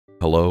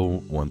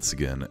Hello once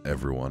again,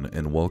 everyone,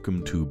 and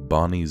welcome to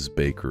Bonnie's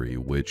Bakery,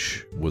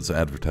 which was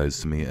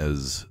advertised to me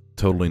as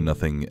totally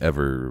nothing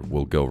ever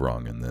will go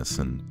wrong in this,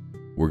 and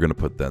we're gonna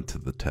put that to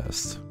the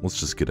test. Let's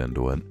just get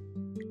into it.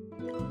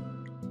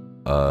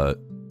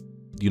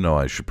 You know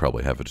I should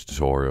probably have a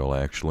tutorial,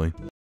 actually.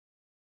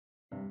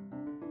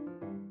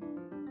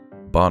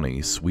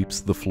 Bonnie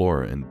sweeps the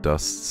floor and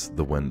dusts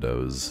the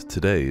windows.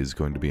 Today is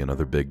going to be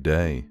another big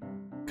day.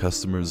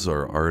 Customers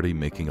are already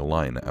making a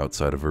line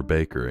outside of her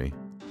bakery.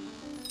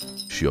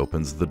 She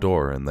opens the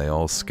door and they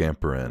all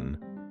scamper in.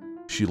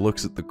 She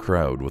looks at the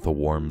crowd with a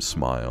warm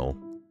smile.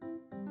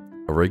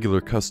 A regular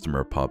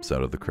customer pops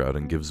out of the crowd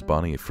and gives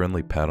Bonnie a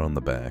friendly pat on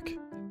the back.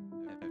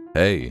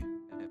 "Hey,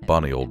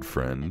 Bonnie, old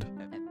friend.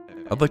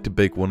 I'd like to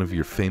bake one of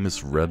your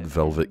famous red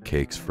velvet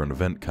cakes for an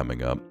event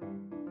coming up.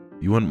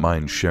 You wouldn't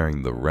mind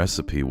sharing the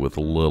recipe with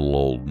little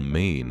old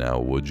me now,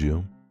 would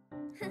you?"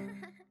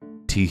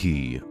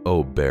 Teehee,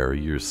 oh Bear,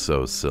 you're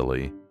so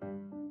silly.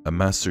 A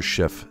master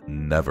chef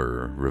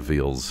never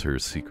reveals her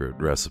secret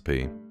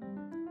recipe.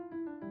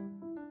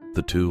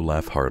 The two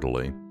laugh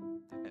heartily.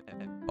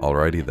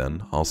 Alrighty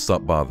then, I'll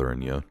stop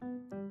bothering you.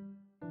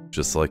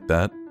 Just like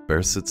that,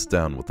 Bear sits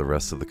down with the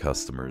rest of the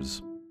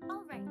customers.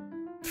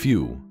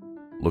 Phew,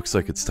 looks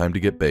like it's time to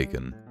get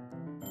baking.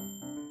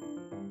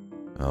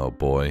 Oh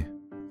boy,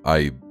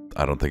 I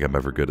don't think I'm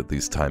ever good at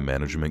these time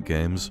management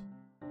games.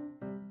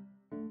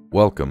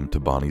 Welcome to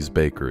Bonnie's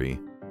Bakery.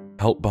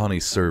 Help Bonnie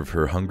serve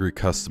her hungry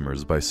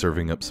customers by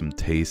serving up some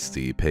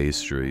tasty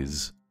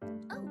pastries.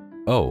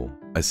 Oh,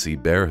 I see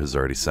Bear has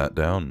already sat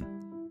down.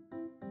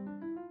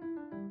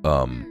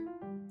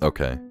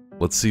 Okay.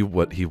 Let's see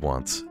what he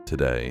wants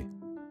today.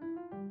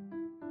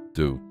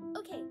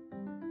 Okay.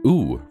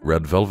 Ooh,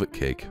 red velvet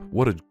cake.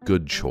 What a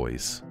good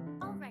choice.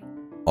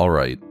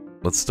 Alright,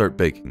 let's start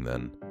baking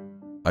then.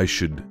 I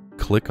should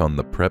click on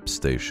the prep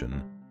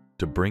station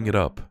to bring it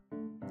up.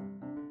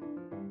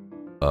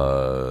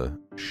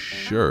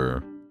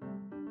 Sure.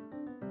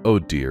 Oh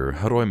dear,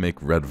 how do I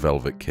make red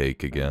velvet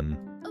cake again?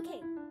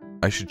 Okay.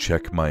 I should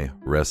check my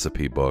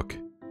recipe book.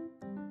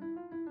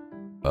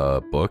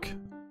 Book?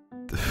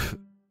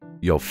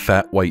 Yo,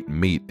 fat white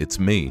meat, it's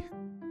me.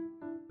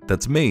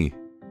 That's me.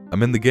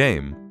 I'm in the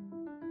game.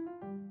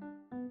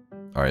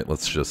 Alright,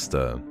 let's just,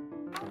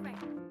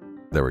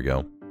 there we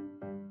go.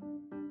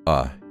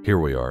 Ah, here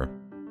we are.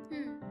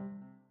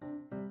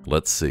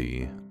 Let's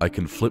see. I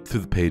can flip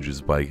through the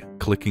pages by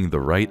clicking the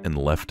right and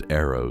left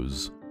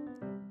arrows.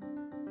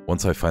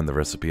 Once I find the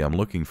recipe I'm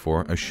looking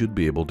for, I should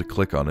be able to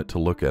click on it to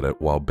look at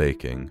it while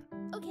baking.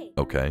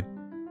 Okay.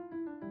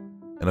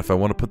 And if I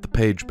want to put the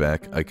page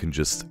back, I can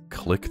just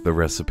click the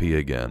recipe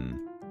again.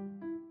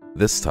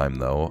 This time,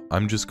 though,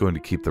 I'm just going to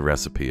keep the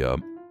recipe up.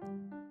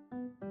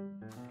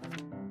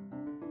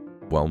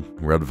 Well,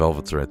 red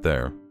velvet's right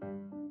there.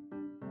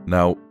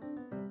 Now,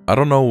 I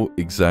don't know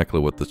exactly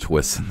what the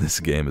twist in this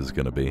game is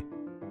going to be.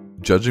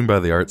 Judging by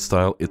the art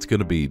style, it's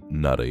going to be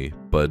nutty,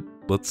 but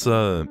let's,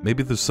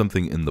 maybe there's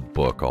something in the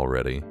book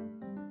already.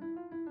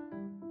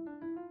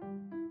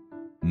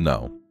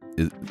 No.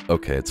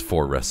 Okay, it's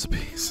 4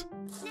 recipes.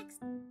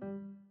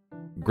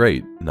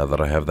 Great, now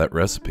that I have that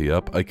recipe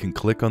up, I can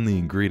click on the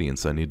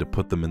ingredients I need to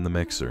put them in the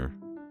mixer.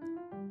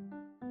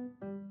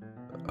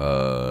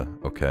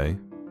 Okay.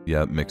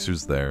 Yeah,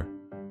 mixer's there.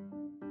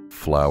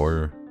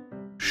 Flour,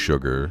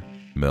 sugar,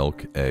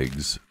 milk,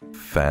 eggs,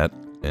 fat,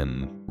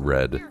 and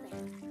red.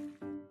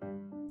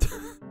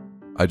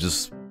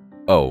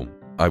 Oh,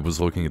 I was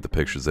looking at the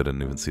pictures, I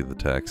didn't even see the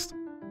text.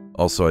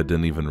 Also, I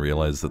didn't even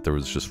realize that there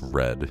was just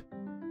red.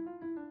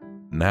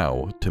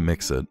 Now, to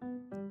mix it.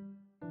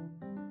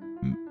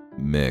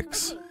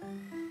 Mix.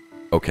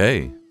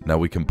 Okay, now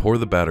we can pour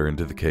the batter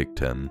into the cake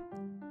tin.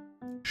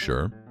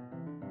 Sure.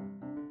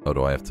 Oh,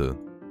 do I have to?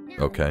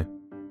 Okay.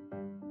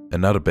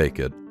 And now to bake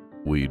it.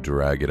 We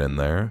drag it in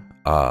there.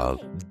 Ah,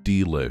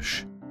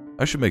 delish.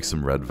 I should make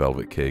some red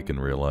velvet cake in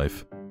real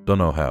life. Don't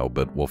know how,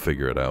 but we'll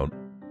figure it out.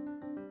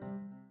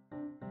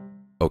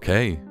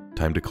 Okay,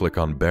 time to click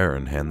on Bear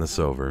and hand this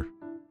over.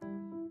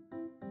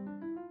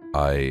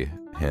 I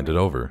hand it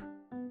over.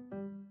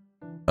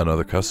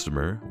 Another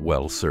customer,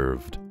 well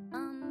served.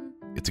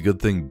 It's a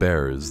good thing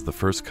Bear is the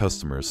first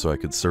customer, so I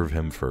could serve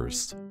him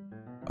first.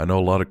 I know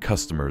a lot of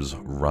customers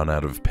run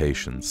out of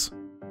patience.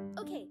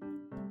 Okay.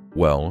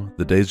 Well,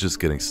 the day's just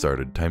getting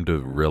started. Time to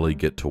really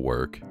get to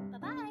work.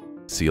 Bye-bye.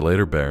 See you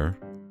later, Bear.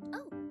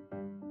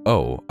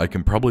 Oh, I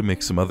can probably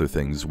make some other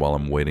things while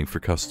I'm waiting for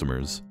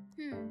customers.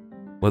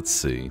 Let's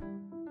see.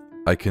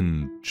 I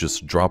can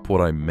just drop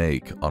what I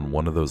make on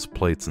one of those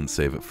plates and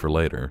save it for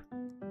later.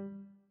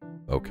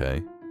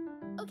 Okay.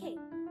 Okay.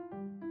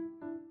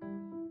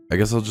 I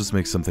guess I'll just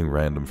make something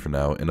random for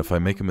now, and if I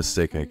make a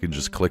mistake, I can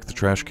just click the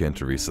trash can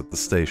to reset the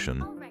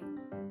station.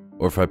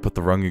 Or if I put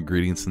the wrong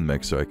ingredients in the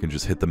mixer, I can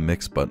just hit the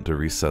mix button to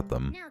reset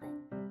them.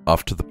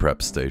 Off to the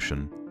prep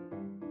station.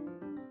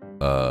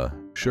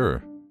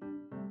 Sure.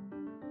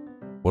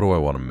 What do I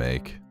want to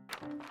make?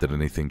 Did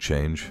anything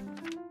change?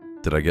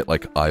 Did I get,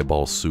 like,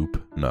 eyeball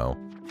soup? No.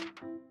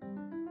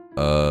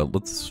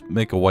 Let's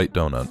make a white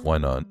donut. Why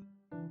not?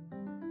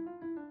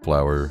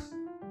 Flour,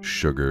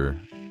 sugar,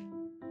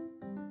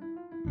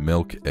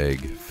 milk, egg,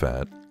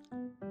 fat.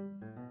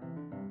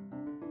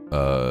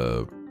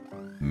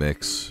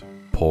 Mix,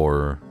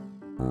 pour,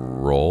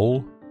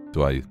 roll?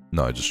 Do I...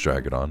 No, I just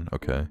drag it on.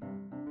 Okay.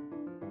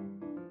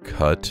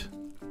 Cut.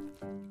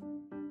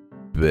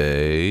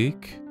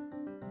 Bake.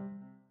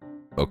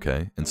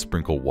 Okay, and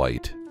sprinkle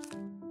white.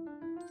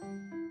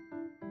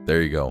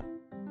 There you go.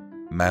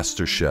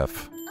 Master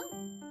Chef.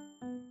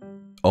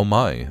 Oh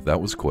my, that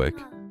was quick.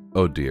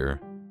 Oh dear.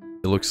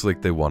 It looks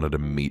like they wanted a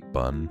meat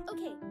bun.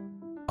 Okay.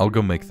 I'll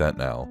go make that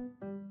now.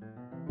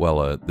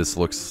 Well, this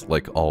looks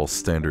like all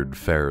standard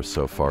fare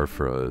so far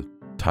for a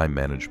time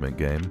management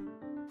game.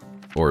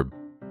 Or,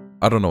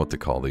 I don't know what to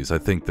call these. I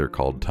think they're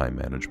called time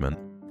management.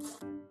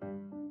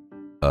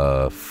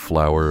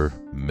 Flour,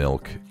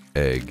 milk,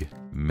 egg,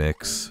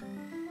 mix.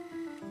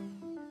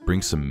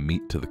 Bring some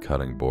meat to the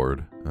cutting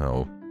board.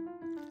 Oh.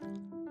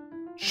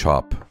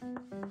 Chop.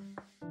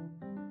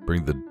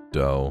 Bring the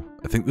dough.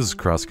 I think this is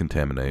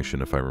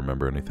cross-contamination if I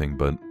remember anything,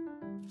 but...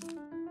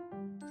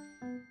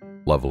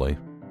 Lovely.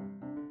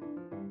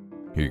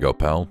 Here you go,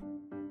 pal.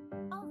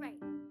 Alright.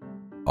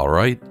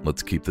 Alright,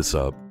 let's keep this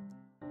up.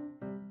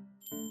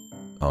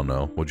 Oh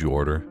no, what'd you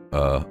order?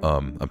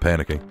 I'm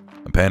panicking.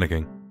 I'm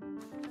panicking.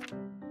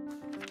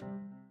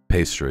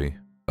 Pastry.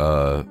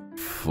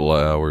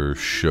 Flour,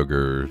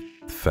 sugar,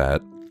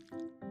 fat.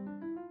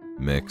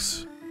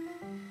 Mix.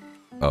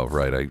 Oh,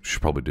 right, I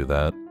should probably do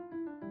that.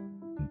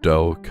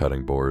 Dough,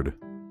 cutting board.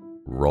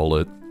 Roll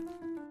it.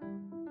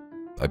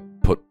 I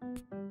put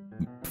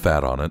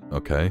fat on it,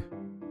 okay.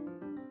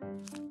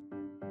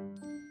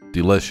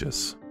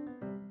 Delicious.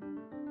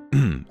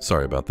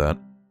 Sorry about that.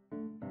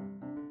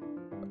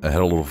 I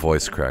had a little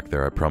voice crack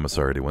there. I promise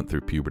I already went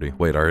through puberty.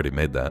 Wait, I already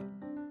made that.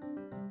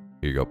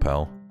 Here you go,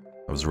 pal.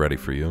 I was ready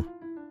for you.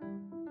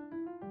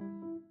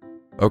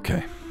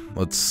 Okay,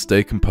 let's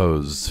stay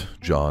composed,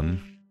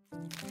 John.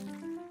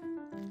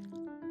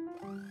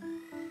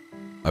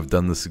 I've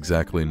done this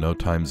exactly no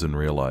times in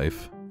real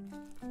life.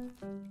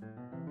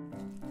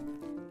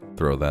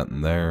 Throw that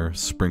in there.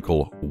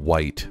 Sprinkle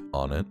white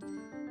on it.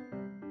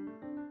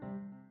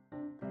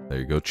 There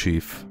you go,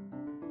 Chief.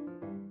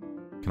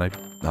 Can I...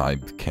 No, I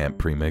can't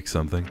pre-make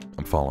something.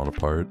 I'm falling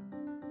apart.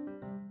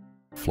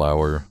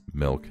 Flour,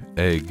 milk,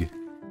 egg.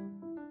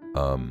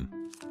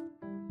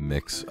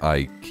 Mix.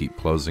 I keep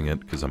closing it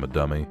because I'm a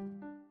dummy.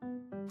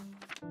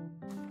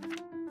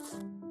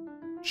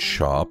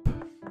 Chop.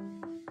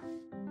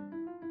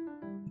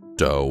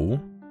 Dough.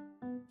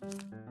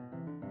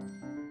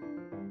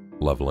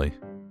 Lovely.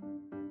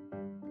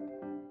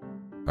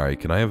 Alright,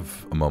 can I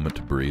have a moment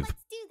to breathe?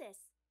 Let's do this.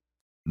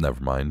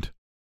 Never mind.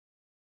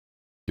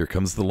 Here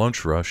comes the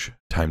lunch rush.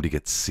 Time to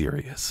get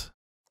serious.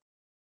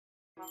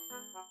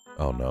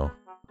 Oh no.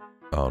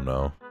 Oh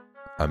no.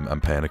 I'm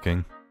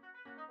panicking.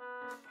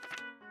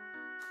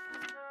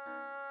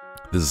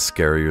 This is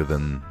scarier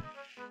than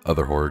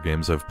other horror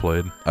games I've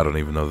played. I don't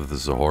even know that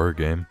this is a horror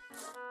game.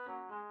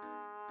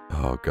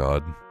 Oh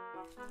god.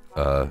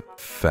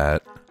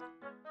 Fat.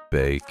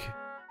 Bake.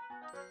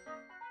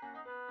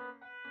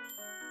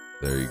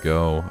 There you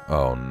go.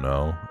 Oh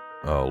no.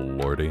 Oh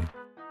lordy.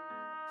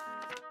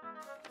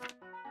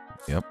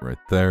 Yep, right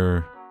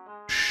there.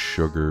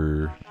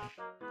 Sugar.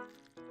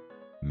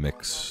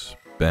 Mix.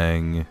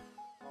 Bang.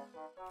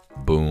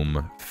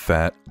 Boom.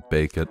 Fat.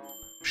 Bake it.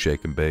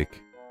 Shake and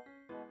bake.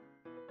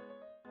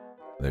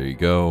 There you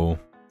go.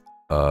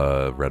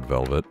 Red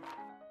velvet.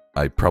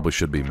 I probably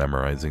should be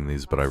memorizing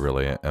these, but I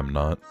really am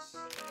not.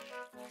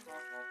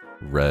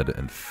 Red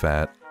and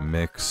fat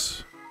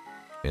mix.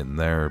 In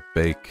there.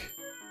 Bake.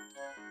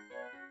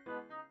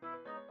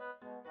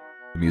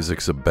 The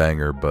music's a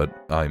banger,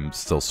 but I'm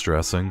still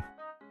stressing.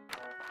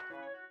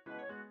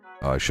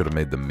 I should have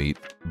made the meat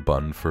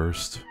bun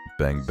first.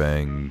 Bang,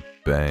 bang,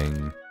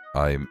 bang.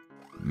 I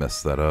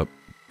messed that up.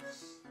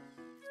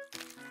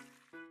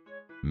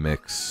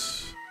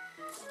 Mix.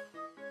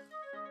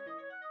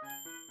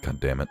 God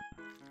damn it.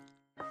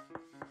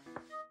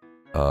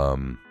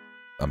 I'm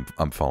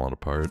falling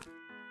apart.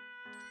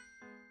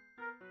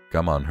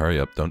 Come on, hurry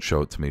up. Don't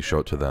show it to me. Show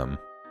it to them.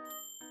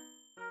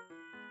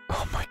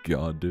 Oh my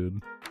god,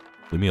 dude.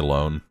 Leave me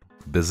alone.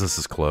 Business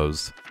is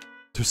closed.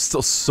 There's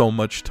still so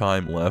much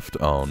time left.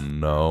 Oh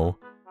no.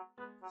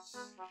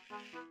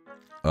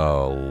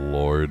 Oh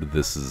lord,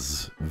 this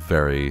is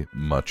very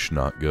much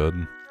not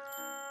good.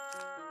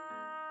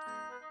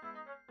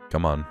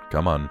 Come on,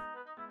 come on.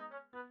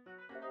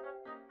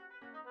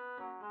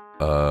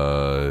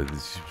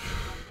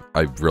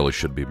 I really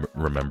should be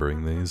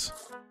remembering these.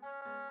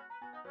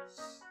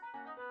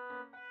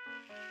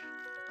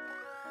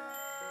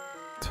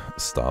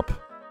 Stop.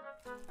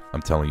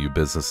 I'm telling you,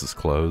 business is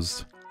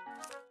closed.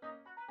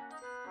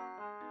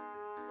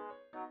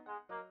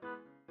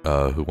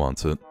 Who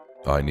wants it?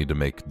 Oh, I need to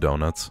make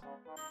donuts.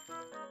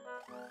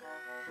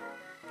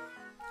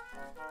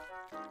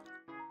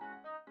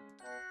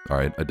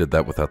 Alright, I did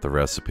that without the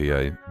recipe.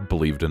 I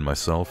believed in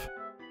myself.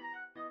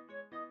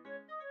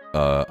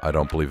 I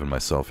don't believe in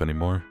myself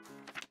anymore.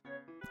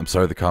 I'm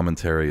sorry the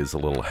commentary is a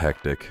little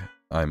hectic.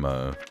 I'm,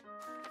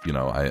 you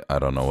know, I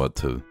don't know what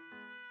to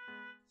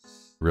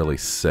really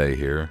say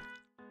here.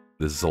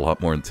 This is a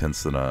lot more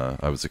intense than,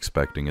 I was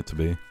expecting it to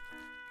be.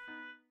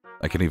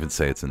 I can even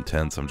say it's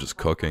intense, I'm just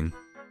cooking.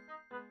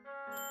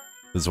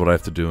 This is what I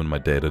have to do in my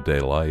day-to-day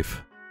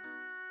life.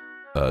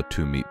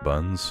 2 meat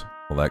buns.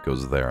 Well, that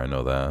goes there, I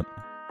know that.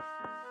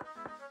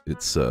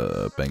 It's,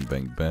 bang,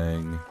 bang,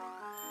 bang.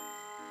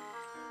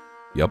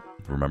 Yep,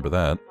 remember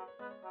that.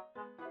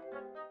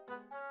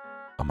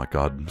 Oh my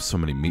god, so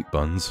many meat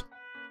buns.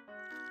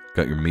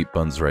 Got your meat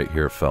buns right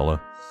here,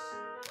 fella.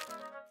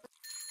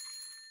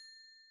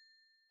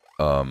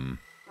 Oh,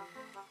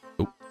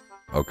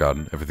 oh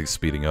god, everything's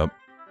speeding up.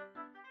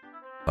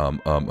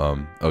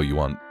 Oh, you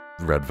want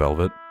red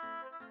velvet?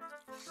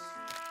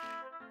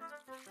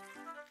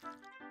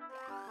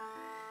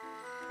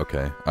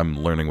 Okay, I'm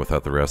learning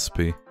without the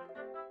recipe.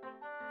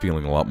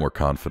 Feeling a lot more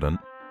confident.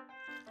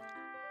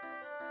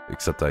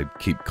 Except I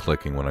keep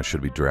clicking when I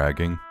should be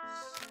dragging.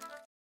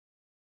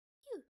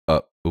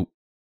 Ooh.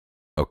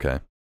 Okay.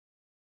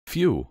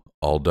 Phew,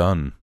 all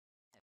done.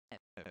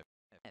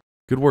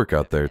 Good work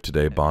out there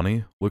today,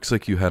 Bonnie. Looks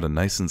like you had a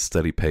nice and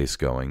steady pace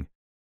going.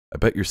 I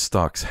bet your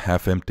stock's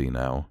half empty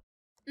now.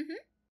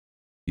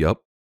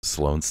 Yup,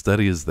 slow and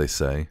steady as they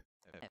say.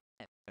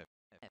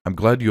 I'm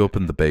glad you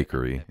opened the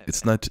bakery.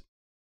 It's not...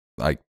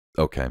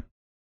 okay.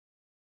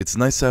 It's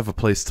nice to have a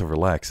place to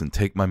relax and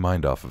take my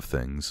mind off of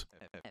things.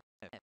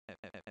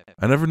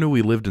 I never knew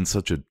we lived in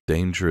such a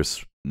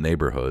dangerous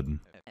neighborhood.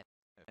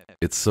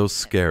 It's so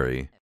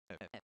scary.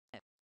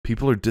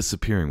 People are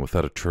disappearing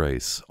without a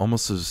trace,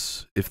 almost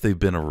as if they've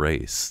been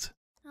erased.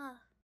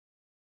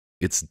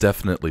 It's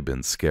definitely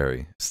been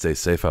scary. Stay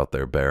safe out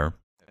there, Bear.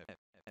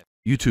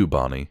 You too,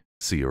 Bonnie.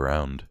 See you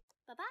around.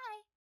 Bye-bye.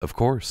 Of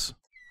course.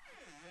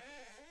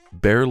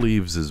 Bear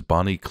leaves as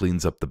Bonnie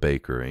cleans up the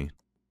bakery.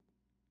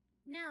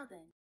 Now then.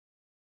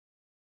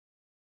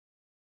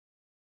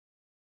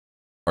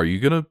 Are you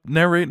gonna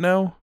narrate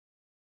now?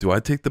 Do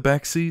I take the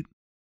back seat?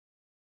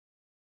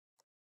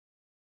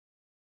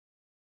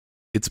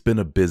 It's been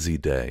a busy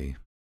day.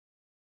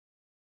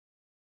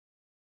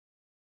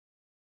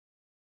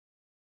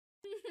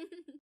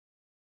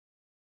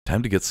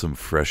 Time to get some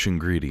fresh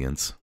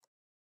ingredients.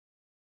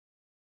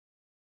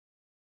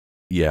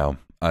 Yeah.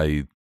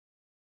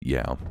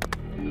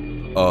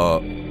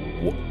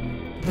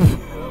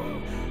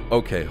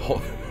 Okay,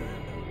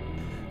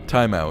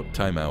 time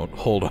out,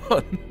 hold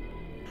on.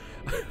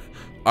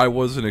 I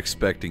wasn't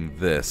expecting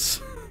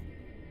this.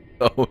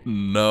 Oh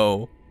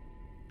no.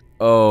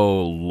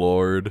 Oh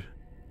lord.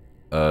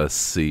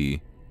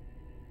 C.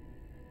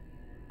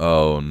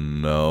 Oh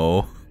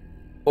no.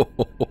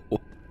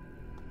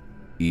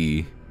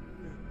 E.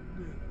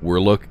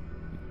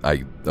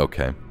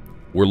 Okay.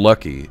 We're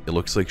lucky. It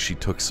looks like she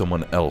took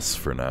someone else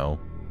for now.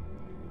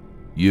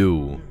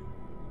 You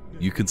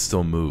can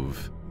still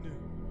move.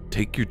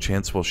 Take your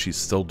chance while she's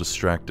still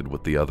distracted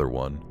with the other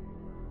one.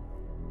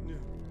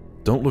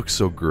 Don't look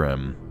so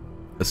grim,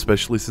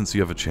 especially since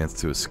you have a chance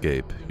to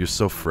escape. You're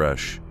so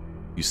fresh.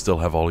 You still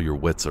have all your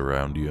wits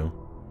around you.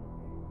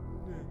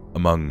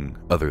 Among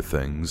other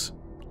things.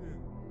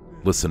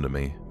 Listen to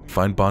me.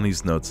 Find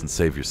Bonnie's notes and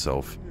save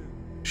yourself.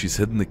 She's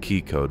hidden the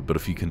key code, but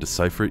if you can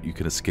decipher it, you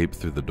can escape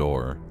through the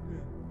door.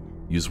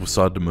 Use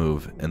Wasad to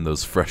move, and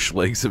those fresh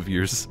legs of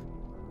yours...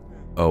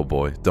 Oh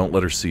boy, don't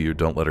let her see you,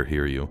 don't let her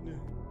hear you.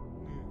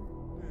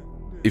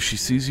 If she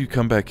sees you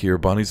come back here,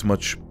 Bonnie's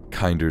much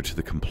kinder to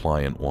the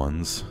compliant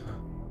ones.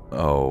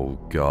 Oh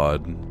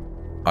god.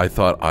 I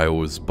thought I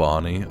was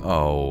Bonnie.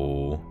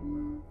 Oh.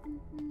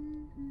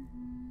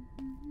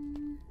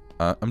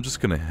 I'm just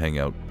gonna hang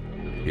out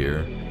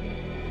here.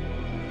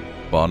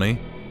 Bonnie?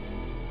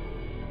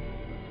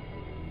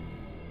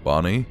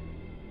 Bonnie?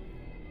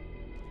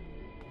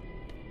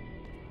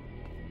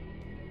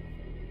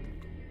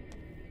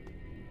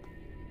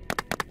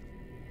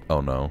 Oh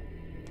no.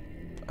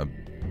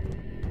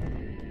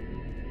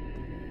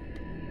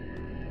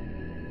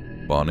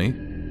 Bonnie?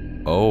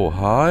 Oh,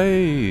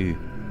 hi!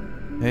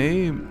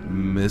 Hey,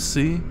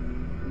 Missy?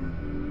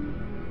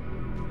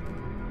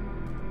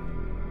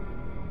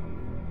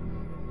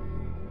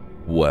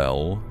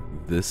 Well,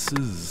 this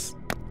is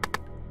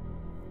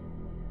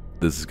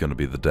gonna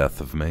be the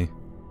death of me.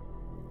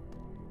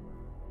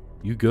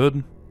 You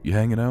good? You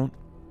hanging out?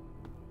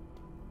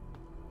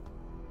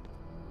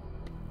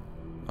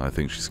 I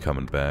think she's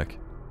coming back.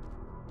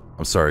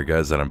 I'm sorry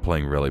guys that I'm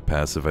playing really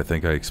passive. I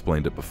think I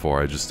explained it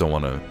before. I just don't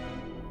want to...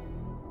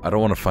 I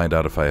don't want to find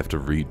out if I have to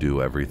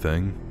redo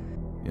everything.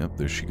 Yep,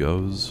 there she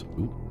goes.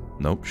 Ooh,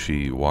 nope,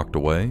 she walked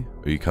away.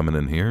 Are you coming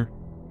in here?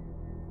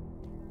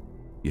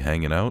 You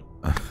hanging out?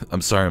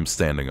 I'm sorry I'm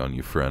standing on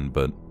you, friend,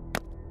 but...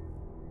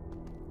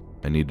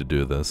 I need to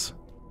do this.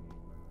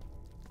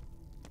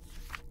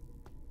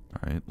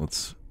 Alright,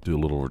 let's do a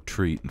little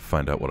retreat and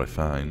find out what I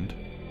find.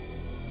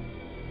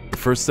 The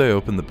first day I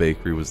opened the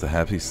bakery was the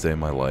happiest day of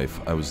my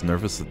life. I was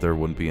nervous that there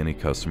wouldn't be any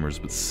customers,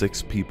 but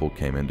 6 people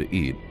came in to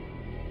eat.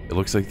 It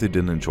looks like they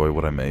didn't enjoy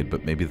what I made,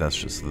 but maybe that's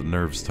just the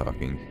nerves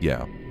talking.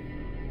 Yeah,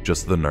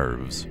 just the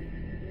nerves.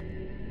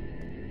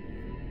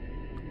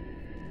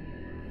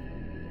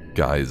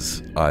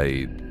 Guys,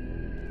 I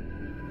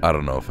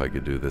don't know if I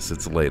could do this.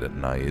 It's late at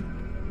night.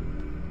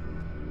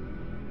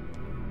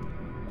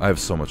 I have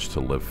so much to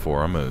live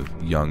for. I'm a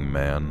young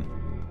man.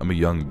 I'm a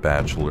young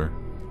bachelor.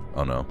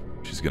 Oh no,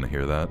 she's gonna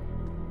hear that.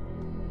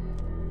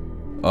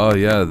 Oh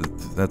yeah,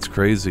 that's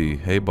crazy.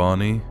 Hey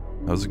Bonnie,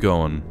 how's it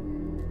going?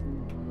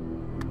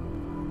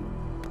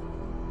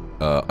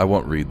 I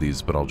won't read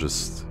these, but I'll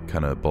just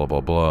kind of blah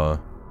blah blah.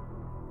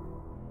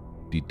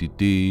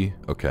 D.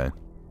 Okay.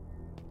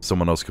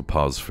 Someone else could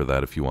pause for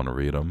that if you want to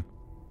read them.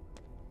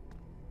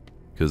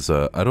 Because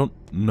I don't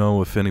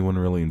know if anyone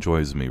really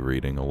enjoys me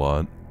reading a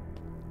lot.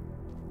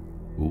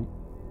 Ooh.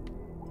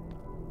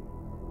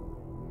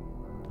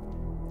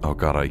 Oh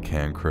god, I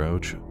can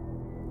crouch.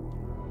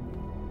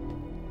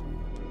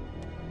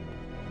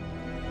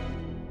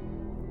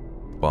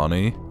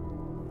 Bonnie?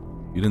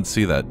 You didn't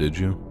see that, did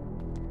you?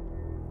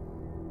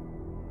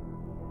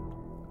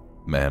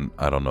 Man,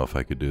 I don't know if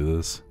I could do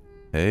this.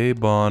 Hey,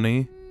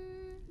 Bonnie.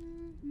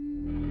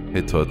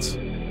 Hey, Toots.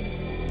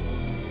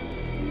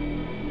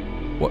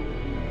 What?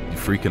 You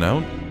freaking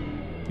out?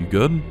 You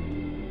good?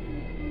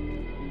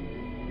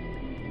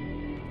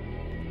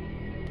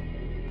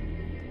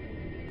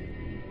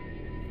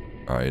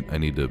 Alright, I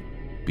need to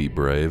be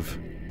brave.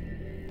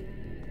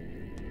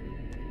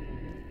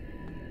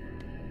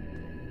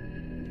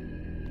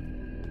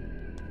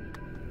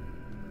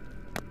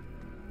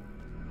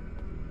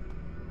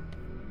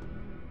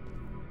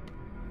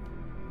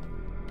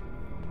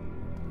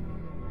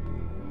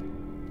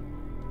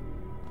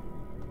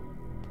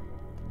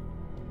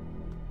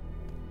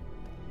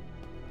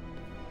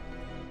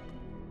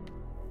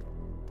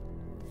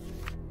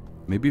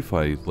 Maybe if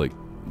I, like,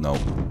 no.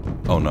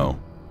 Oh no.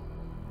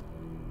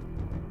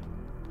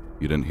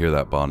 You didn't hear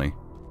that, Bonnie.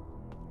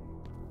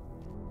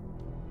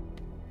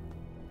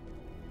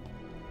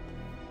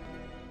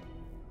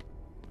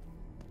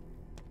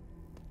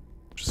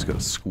 Just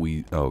gotta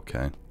squeeze. Oh,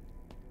 okay.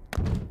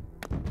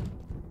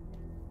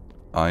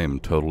 I am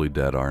totally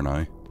dead, aren't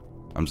I?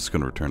 I'm just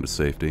gonna return to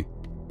safety.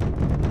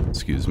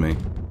 Excuse me.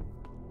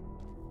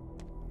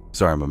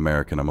 Sorry, I'm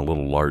American. I'm a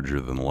little larger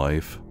than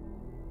life.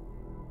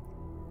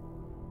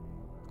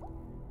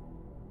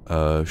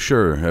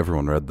 Sure,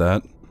 everyone read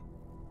that.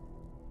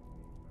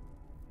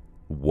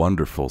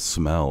 Wonderful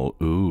smell.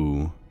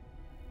 Ooh.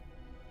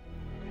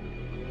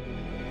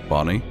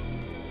 Bonnie?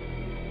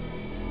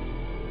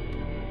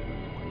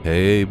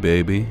 Hey,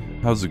 baby.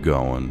 How's it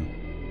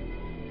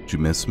going? Did you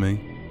miss me?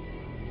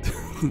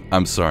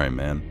 I'm sorry,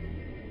 man.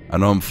 I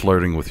know I'm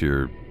flirting with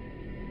your...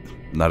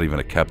 not even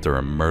a kept or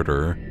a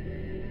murderer.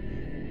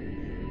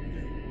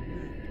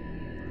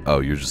 Oh,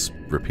 you're just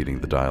repeating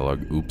the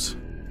dialogue. Oops.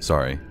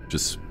 Sorry.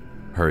 Just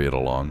hurry it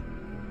along.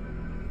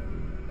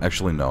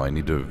 Actually, no, I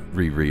need to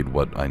reread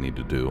what I need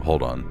to do.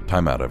 Hold on.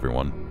 Time out,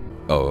 everyone.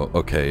 Oh,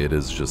 okay, it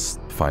is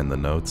just find the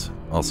notes.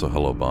 Also,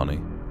 hello,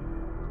 Bonnie.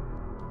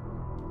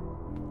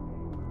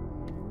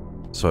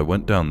 So I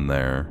went down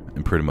there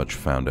and pretty much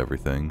found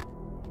everything.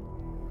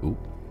 Ooh.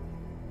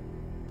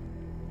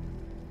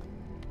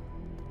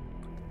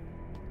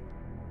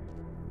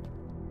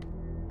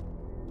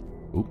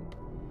 Ooh.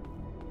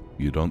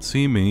 You don't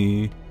see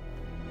me.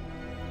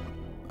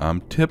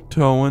 I'm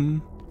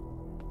tiptoeing.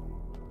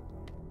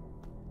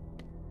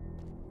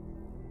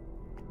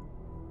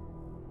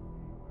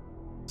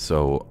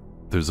 So,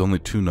 there's only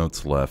 2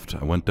 notes left.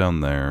 I went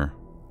down there.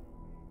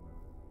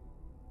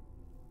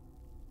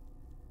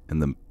 And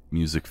the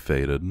music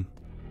faded.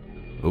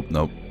 Oh,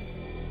 nope.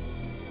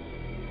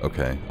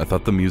 Okay, I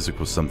thought the music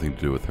was something to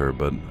do with her,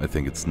 but I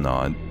think it's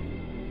not.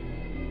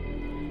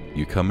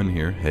 You come in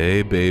here.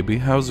 Hey, baby,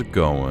 how's it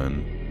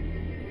going?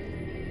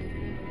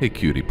 Hey,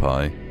 cutie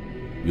pie.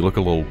 You look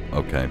a little...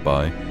 Okay,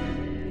 bye.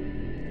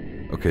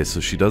 Okay, so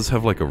she does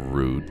have like a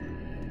route.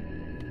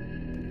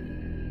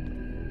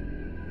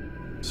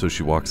 So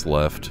she walks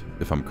left,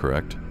 if I'm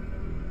correct.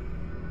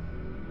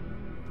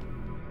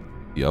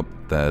 Yep,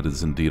 that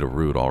is indeed a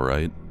route,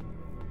 alright.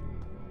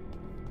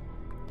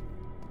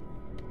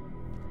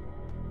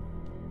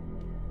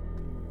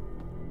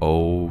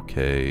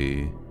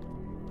 Okay.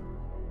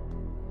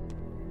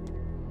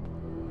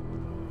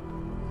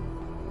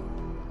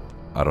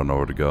 I don't know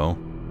where to go.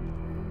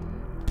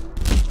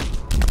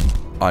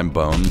 I'm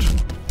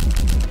boned.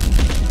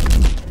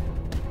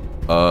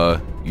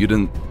 You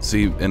didn't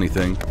see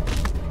anything?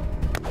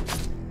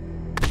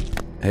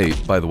 Hey,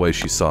 by the way,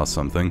 she saw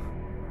something.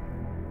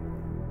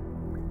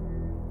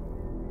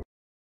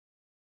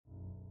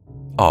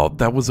 Oh,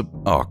 that was a...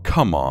 Oh,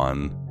 come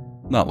on.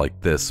 Not like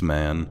this,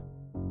 man.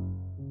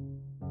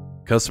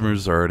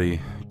 Customers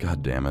already...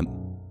 God damn it.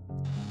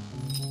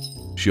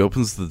 She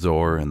opens the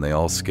door and they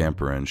all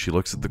scamper in. She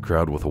looks at the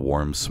crowd with a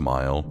warm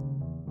smile.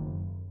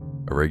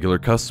 A regular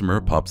customer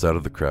pops out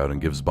of the crowd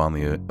and gives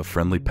Bonnie a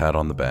friendly pat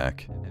on the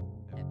back.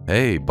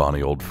 Hey,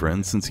 Bonnie, old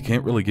friend, since you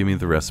can't really give me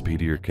the recipe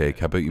to your cake,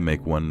 how about you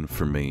make one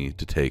for me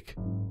to take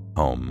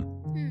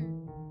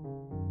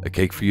home? A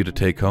cake for you to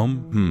take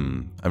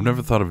home? I've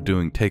never thought of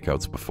doing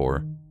takeouts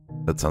before.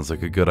 That sounds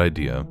like a good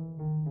idea.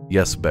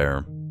 Yes,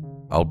 Bear.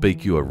 I'll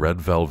bake you a red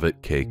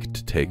velvet cake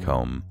to take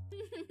home.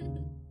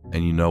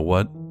 And you know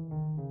what?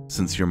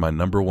 Since you're my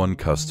 #1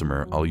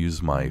 customer, I'll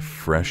use my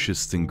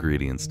freshest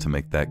ingredients to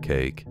make that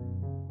cake.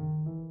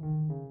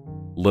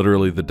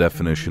 Literally the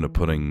definition of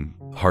putting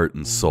heart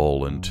and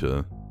soul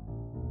into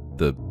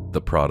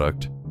the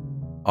product.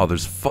 Oh,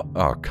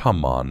 oh,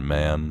 come on,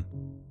 man.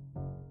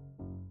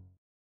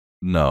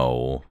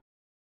 No.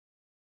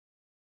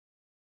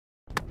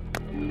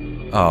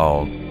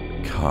 Oh,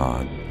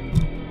 God.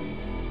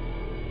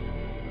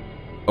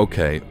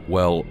 Okay,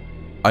 well,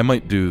 I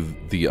might do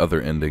the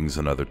other endings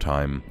another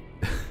time.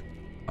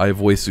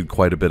 I've wasted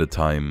quite a bit of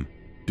time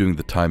doing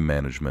the time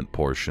management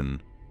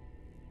portion.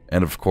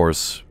 And of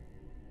course,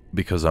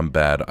 because I'm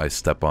bad, I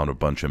step on a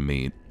bunch of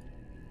meat,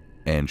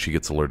 and she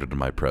gets alerted to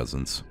my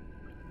presence.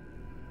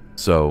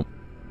 So,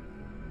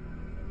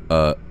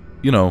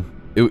 you know,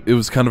 it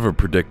was kind of a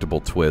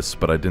predictable twist,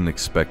 but I didn't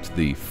expect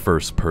the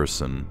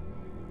first-person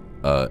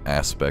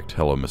aspect.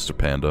 Hello, Mr.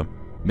 Panda.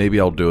 Maybe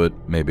I'll do it,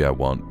 maybe I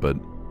won't, but,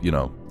 you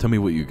know, tell me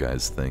what you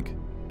guys think.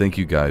 Thank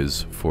you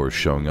guys for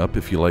showing up.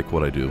 If you like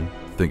what I do,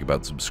 think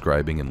about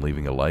subscribing and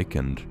leaving a like,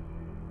 and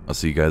I'll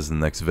see you guys in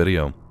the next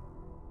video.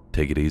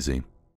 Take it easy.